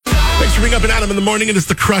Thanks for bringing up an Adam in the morning. It is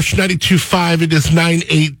the Crush 92.5. It is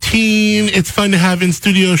 9:18. It's fun to have in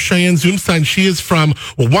studio Cheyenne Zumstein. She is from,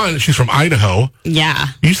 she's from Idaho. Yeah.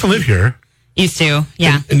 You used to live here. Used to,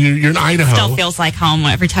 yeah. And you're in Idaho. Still feels like home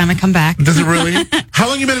every time I come back. Does it really? How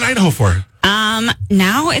long have you been in Idaho for?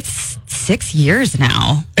 Now it's 6 years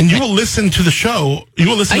now. And you will listen to the show. You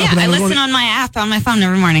will listen. I listen on my app on my phone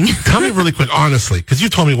every morning. Tell me really quick, honestly, because you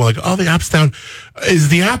told me, the app's down. Is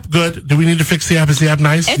the app good? Do we need to fix the app? Is the app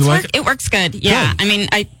nice? It works good. Yeah. Good. I mean,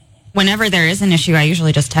 whenever there is an issue, I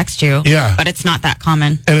usually just text you. Yeah. But it's not that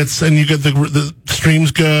common. And you get the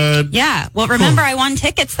streams good. Yeah. Well, remember, I won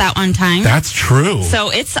tickets that one time. That's true. So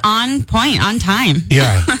it's on point, on time.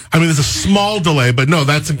 Yeah. I mean, there's a small delay, but no,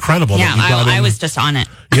 that's incredible. Yeah, I was just on it.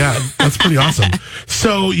 Yeah, that's pretty awesome.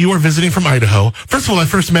 So you are visiting from Idaho. First of all, I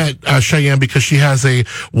first met Cheyenne because she has a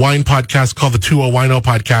wine podcast called the 2-0 Wino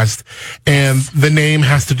Podcast. And the name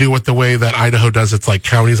has to do with the way that Idaho does its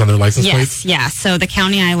counties on their license plates. Yeah. So the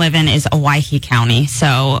county I live in is Owyhee County.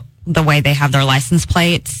 So the way they have their license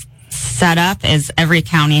plates set up is every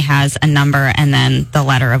county has a number and then the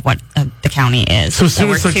letter of what the county is. So as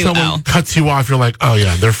soon as someone cuts you off, you're like, oh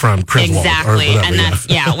yeah, they're from Griswold. Exactly. Or whatever, and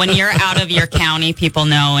that's, when you're out of your county, people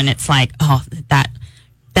know, and it's like, oh,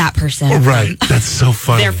 that person. Right. That's so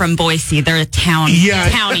funny. They're from Boise. They're a townie.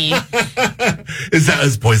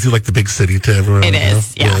 Is Boise like the big city to everyone? It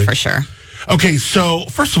is. Yeah, really? For sure. Okay, so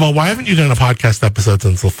first of all, why haven't you done a podcast episode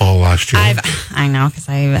since the fall of last year? I know, because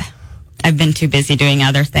I've been too busy doing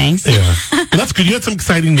other things. Yeah. Well, that's good. You had some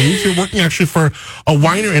exciting news. You're working actually for a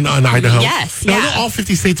winery in Idaho. Yes, now, I know all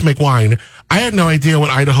 50 states make wine. I had no idea what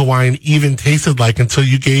Idaho wine even tasted like until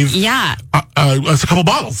you gave us a couple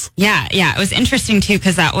bottles. Yeah. It was interesting, too,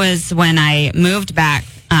 because that was when I moved back.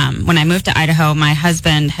 When I moved to Idaho, my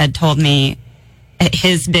husband had told me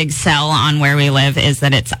his big sell on where we live is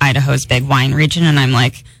that it's Idaho's big wine region. And I'm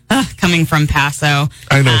like, coming from Paso.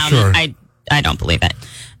 I know, sure. I don't believe it.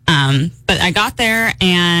 But I got there,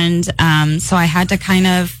 and so I had to kind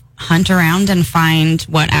of hunt around and find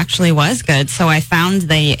what actually was good. So I found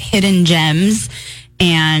the hidden gems,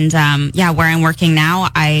 and where I'm working now,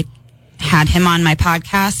 I had him on my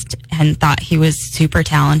podcast and thought he was super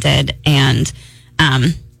talented. And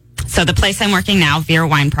so the place I'm working now, Veer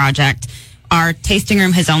Wine Project, our tasting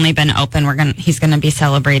room has only been open. He's gonna be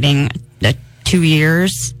celebrating 2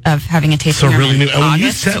 years of having a tasting room. So really new. And when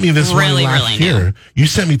you sent me this wine last year, you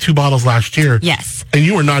sent me 2 bottles last year. Yes. And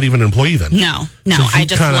you were not even an employee then. No. So I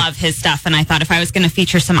just love his stuff. And I thought if I was going to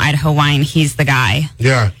feature some Idaho wine, he's the guy.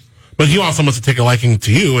 Yeah. But he also must have taken a liking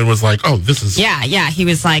to you and was like, oh, this is. Yeah. He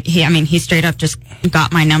was like, he straight up just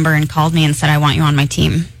got my number and called me and said, I want you on my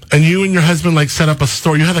team. And you and your husband set up a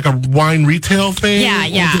store. You had a wine retail thing? Yeah.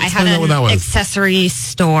 I had an accessory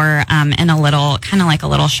store in a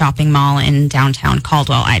little shopping mall in downtown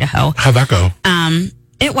Caldwell, Idaho. How'd that go?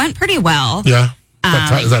 It went pretty well. Yeah.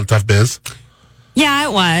 Is that a tough biz? Yeah,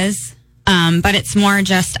 it was. But it's more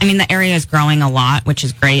just, the area is growing a lot, which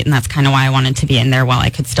is great. And that's kind of why I wanted to be in there while I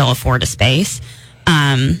could still afford a space.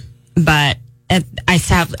 But I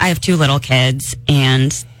have 2 little kids,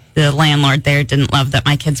 and the landlord there didn't love that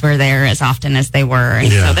my kids were there as often as they were.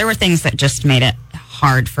 And so there were things that just made it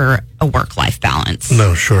hard for a work-life balance.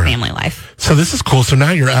 No, sure. Family life. So this is cool. So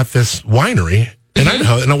now you're at this winery in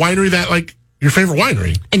Idaho, and a winery that, your favorite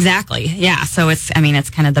winery. Exactly. Yeah. So it's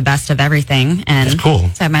kind of the best of everything. And that's cool.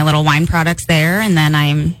 So I have my little wine products there, and then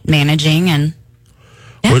I'm managing and.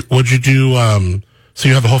 Yeah. What'd you do? So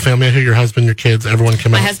you have the whole family out here, your husband, your kids, everyone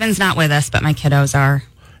came out? My husband's not with us, but my kiddos are.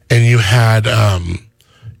 And you had,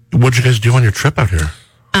 what'd you guys do on your trip out here?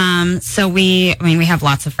 So we have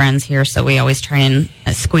lots of friends here, so we always try and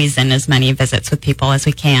squeeze in as many visits with people as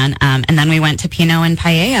we can. And then we went to Pinot and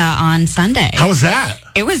Paella on Sunday. How was that?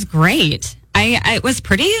 It was great. It was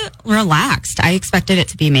pretty relaxed. I expected it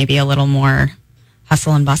to be maybe a little more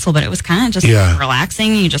hustle and bustle, but it was kind of just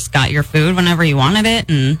relaxing. You just got your food whenever you wanted it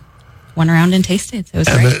and went around and tasted. So it was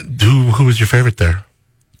great. Who was your favorite there?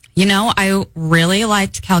 I really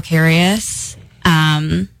liked Calcareous.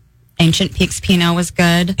 Ancient Peaks Pinot was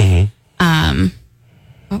good. Mm-hmm.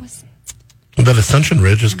 What was that? Ascension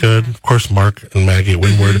Ridge is good. Of course, Mark and Maggie at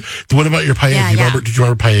Windward. Mm-hmm. What about your paella? Did you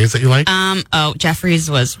remember paellas that you like? Jeffrey's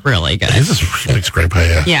was really good. He makes great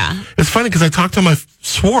paella. Yeah. It's funny because I talked to him, I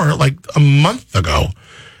swore, a month ago.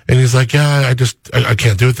 And he's like, I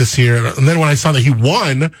can't do it this year. And then when I saw that he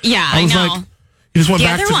won, I was like, he just went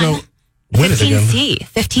back to go.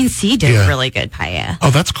 15C did a really good paella.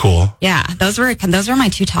 Oh, that's cool. Yeah, those were my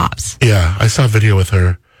 2 tops. Yeah, I saw a video with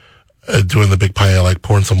her doing the big paella,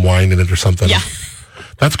 pouring some wine in it or something. Yeah.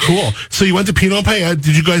 That's cool. So you went to Pinot Paella.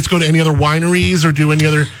 Did you guys go to any other wineries or do any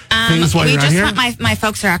other things while you're out here? My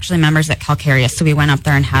folks are actually members at Calcaria, so we went up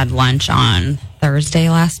there and had lunch on Thursday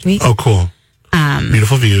last week. Oh, cool.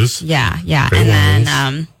 Beautiful views. Yeah. Great And wines.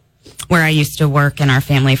 then where I used to work and our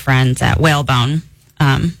family friends at Whalebone.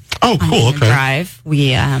 Oh, cool. On Okay. Drive.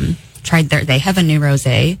 We tried they have a new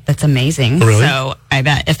rosé that's amazing. Really? So I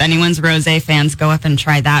bet if anyone's rosé fans, go up and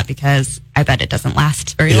try that because I bet it doesn't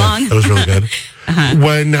last very long. That was really good.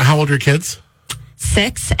 How old are your kids?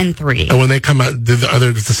 6 and 3. And when they come out, does the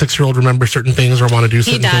 6-year-old remember certain things or want to do He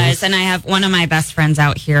certain does, things? and I have one of my best friends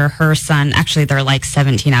out here. Her son, actually, they're like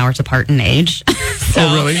 17 hours apart in age. So,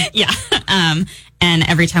 Oh, really? Yeah. And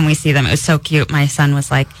every time we see them, it was so cute. My son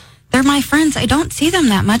was like, "They're my friends. I don't see them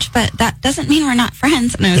that much, but that doesn't mean we're not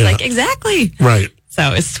friends." And I was like, "Exactly." Right.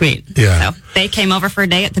 So it's sweet. Yeah. So they came over for a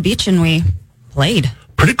day at the beach, and we played.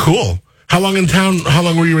 Pretty cool. How long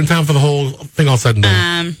were you in town for the whole thing all said and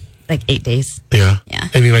done? Like 8 days. Yeah. Yeah.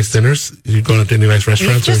 Any nice dinners? You going to any nice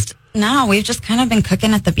restaurants? We've just kind of been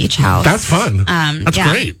cooking at the beach house. That's fun. That's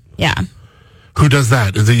great. Yeah. Who does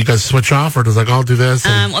that? Is it you guys switch off or does I'll do this?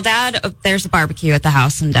 Well, there's a barbecue at the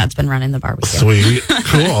house, and Dad's been running the barbecue. Sweet.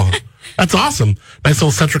 Cool. That's awesome. Nice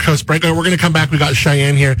little Central Coast break. We're going to come back. We got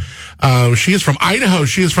Cheyenne here. She is from Idaho.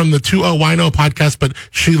 She is from the 2O Wino podcast, but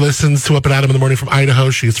she listens to Up and Adam in the Morning from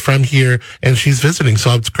Idaho. She's from here, and she's visiting.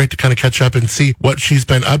 So it's great to kind of catch up and see what she's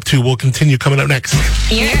been up to. We'll continue coming up next.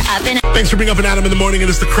 You're up and Thanks for being Up and Adam in the Morning. It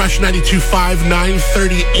is the Crush 92.5,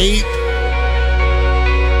 938.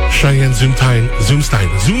 Cheyenne Zumstein.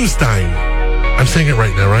 I'm saying it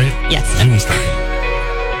right now, right? Yes. Zumstein.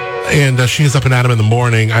 And she is Up and Adam in the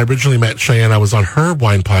Morning. I originally met Cheyenne. I was on her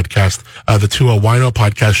wine podcast, the 2O Wino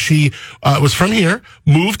podcast. She was from here,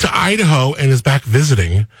 moved to Idaho, and is back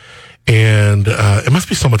visiting. And it must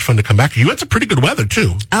be so much fun to come back. You had some pretty good weather,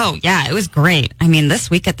 too. Oh, yeah. It was great. I mean, this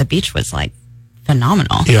week at the beach was like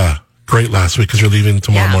phenomenal. Yeah. Great last week because you're leaving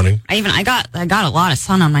tomorrow morning. I got a lot of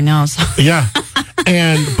sun on my nose. Yeah.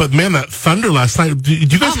 But man, that thunder last night. Do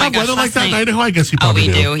you guys have weather like that in Idaho? I guess you probably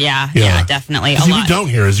we do. Yeah, definitely. A lot. You don't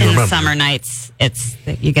hear, as you in remember. the summer nights,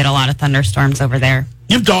 you get a lot of thunderstorms over there.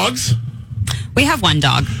 You have dogs? We have one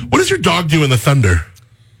dog. What does your dog do in the thunder?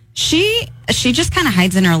 She just kind of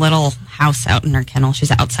hides in her little house out in her kennel.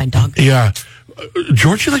 She's an outside dog. Yeah.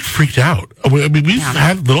 Georgie freaked out. I mean, we've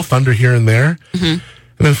had little thunder here and there. Mm-hmm.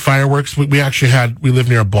 And then fireworks. We live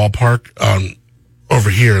near a ballpark over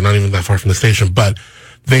here, not even that far from the station, but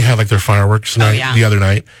they had their fireworks night the other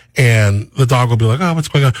night, and the dog will be like, "Oh, what's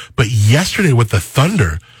going on?" But yesterday with the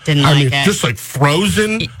thunder, didn't like it. Just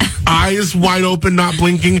frozen, eyes wide open, not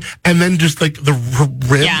blinking, and then just the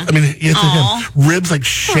rib. Yeah. I mean, ribs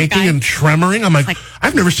shaking and tremoring. I'm like,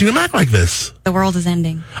 I've never seen him act like this. The world is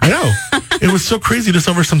ending. I know. It was so crazy just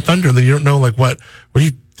over some thunder, and then you don't know what do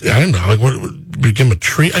you. I don't know. What we give him a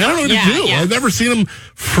treat? I don't know what to do. Yeah. I've never seen him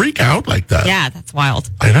freak out like that. Yeah, that's wild.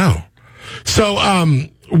 I know. So,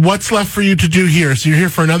 what's left for you to do here? So you're here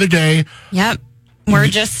for another day. Yep. We're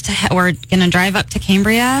gonna drive up to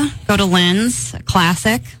Cambria, go to Lynn's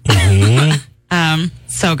Classic. Mm-hmm.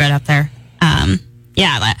 So good up there.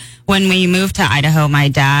 When we moved to Idaho, my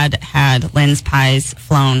dad had Lynn's pies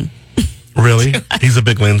flown. Really? He's a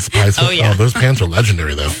big Lynn's pies. Oh yeah. Oh, those pans are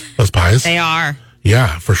legendary though. Those pies. They are.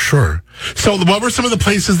 Yeah, for sure. So what were some of the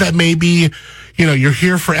places that maybe, you're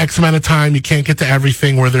here for X amount of time, you can't get to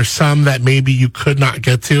everything, where there's some that maybe you could not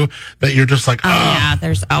get to, that you're just like, oh. Yeah,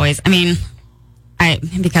 there's always,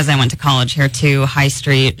 because I went to college here too, High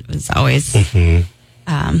Street was always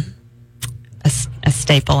a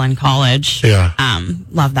staple in college. Yeah.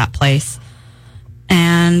 Love that place.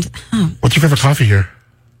 And what's your favorite coffee here?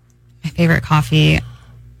 My favorite coffee,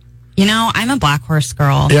 I'm a Black Horse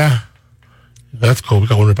girl. Yeah. That's cool. We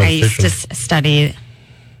got one by the station. I used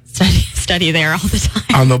to study there all the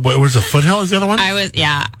time. Was the Foothill is the other one? I was,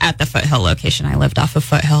 at the Foothill location. I lived off of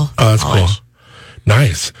Foothill. Oh, that's College. Cool.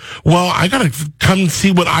 Nice. Well, I got to come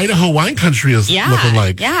see what Idaho wine country is looking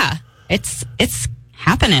like. Yeah. It's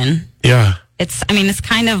happening. Yeah. It's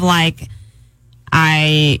kind of like,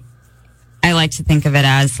 I like to think of it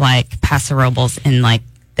as Paso Robles in the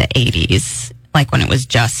 80s, when it was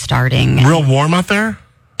just starting. Real warm out there?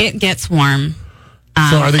 It gets warm.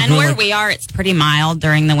 So are they and doing where we are, it's pretty mild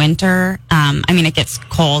during the winter. It gets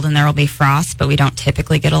cold and there will be frost, but we don't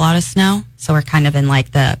typically get a lot of snow. So we're kind of in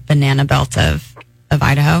the banana belt of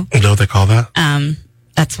Idaho. You know what they call that?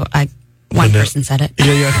 That's what one person said it.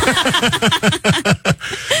 Yeah.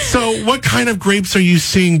 So what kind of grapes are you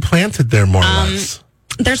seeing planted there more or less?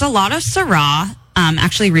 There's a lot of Syrah.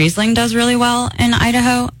 Actually, Riesling does really well in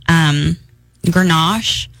Idaho.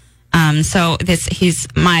 Grenache. So he's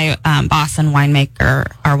my boss and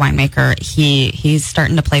winemaker, our winemaker. He's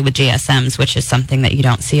starting to play with GSMs, which is something that you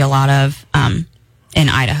don't see a lot of in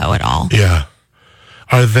Idaho at all. Yeah.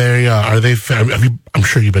 Are they, I'm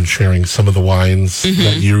sure you've been sharing some of the wines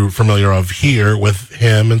that you're familiar of here with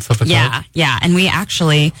him and stuff like that? Yeah. And we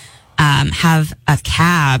actually have a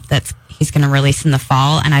cab he's going to release in the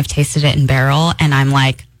fall, and I've tasted it in barrel, and I'm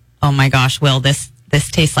like, oh my gosh, Will, this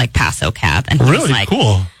tastes like Paso Cab. And really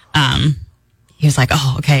cool. He was like,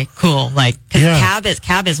 oh, okay, cool. Like, because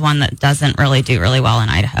cab is one that doesn't really do really well in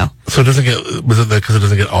Idaho. So it doesn't was it because it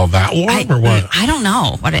doesn't get all that warm or what? I don't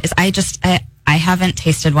know what it is. I haven't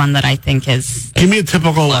tasted one that I think is. Give me a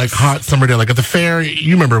typical close. Like hot summer day, like at the fair.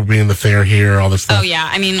 You remember being the fair here, all this stuff. Oh yeah,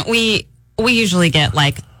 I mean we usually get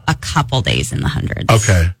like a couple days in the hundreds.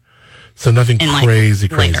 Okay, so nothing crazy.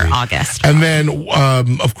 Later August. And then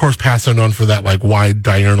of course Paso known for that like wide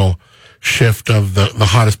diurnal shift of the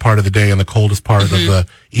hottest part of the day and the coldest part of the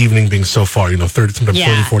evening being so far. 30, sometimes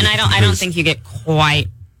 30, 40. And I don't think you get quite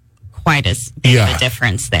as big of a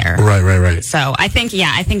difference there. Right. So I think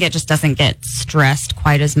it just doesn't get stressed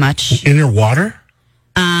quite as much. In your water?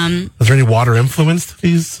 Is there any water influenced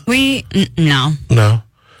these? No.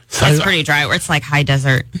 So it's pretty dry. Where it's like high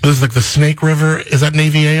desert. There's like the Snake River. Is that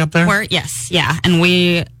Navy A up there? Yes. And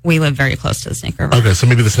we live very close to the Snake River. Okay, so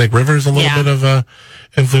maybe the Snake River is a little bit of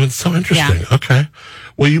influence. So interesting. Yeah. Okay.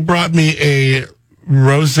 Well, you brought me a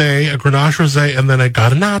rosé, a Grenache rosé, and then I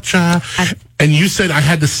got a Nacha. And you said I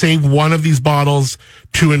had to save one of these bottles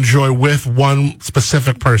to enjoy with one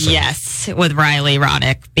specific person. Yes, with Riley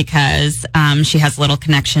Roddick, because she has a little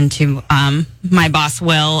connection to my boss,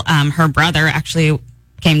 Will. Her brother actually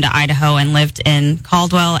came to Idaho and lived in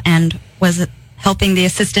Caldwell and was helping the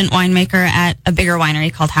assistant winemaker at a bigger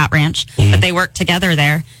winery called Hat Ranch. But they worked together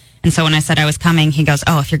there. And so when I said I was coming, he goes,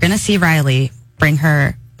 oh, if you're going to see Riley, bring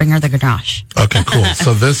her the Grenache. Okay, cool.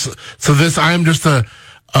 So this, I'm just a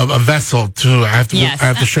vessel to. I have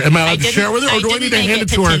to share. Am I allowed to share it with her, or do I need to hand it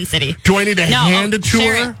to her? Do I need to hand it to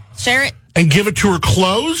her? Share it. And give it to her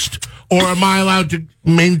closed, or am I allowed to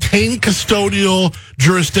maintain custodial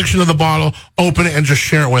jurisdiction of the bottle, open it, and just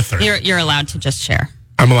share it with her? You're allowed to just share.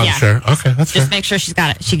 I'm allowed to share. Okay, that's fair. Just make sure she's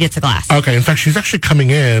got it. She gets a glass. Okay. In fact, she's actually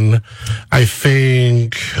coming in. I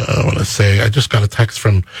think I want to say I just got a text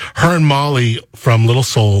from her and Molly from Little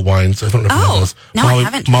Soul Wines. I don't know if you know this. No, I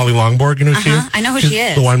haven't. Molly Longborg, you know who she is? I know who she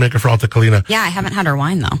is. The winemaker for Alta Colina. Yeah, I haven't had her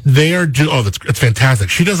wine though. They are. It's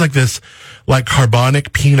fantastic. She does like this, like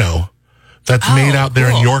carbonic Pinot. That's made out there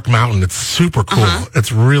in York Mountain. It's super cool.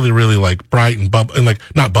 It's really, really like bright and like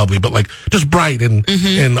not bubbly, but like just bright and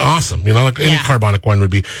awesome. Like any carbonic wine would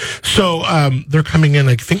be. So they're coming in,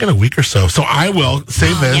 I think, in a week or so. So I will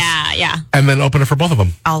save this. Yeah. And then open it for both of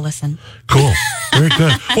them. I'll listen. Cool. Very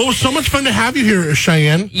good. Well, it was so much fun to have you here,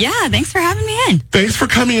 Cheyenne. Yeah, thanks for having me in. Thanks for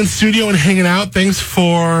coming in studio and hanging out. Thanks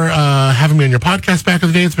for having me on your podcast back in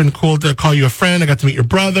the day. It's been cool to call you a friend. I got to meet your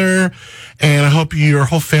brother. And I hope your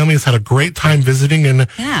whole family has had a great time visiting and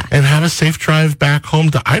have a safe drive back home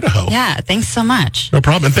to Idaho. Yeah, thanks so much. No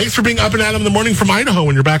problem. And thanks for being Up and Adam in the morning from Idaho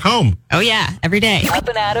when you're back home. Oh, yeah, every day. Up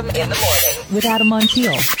and Adam in the morning with Adam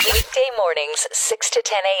Montiel. Weekday mornings, 6 to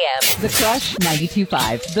 10 a.m. The Crush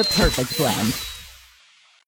 92.5, the perfect blend.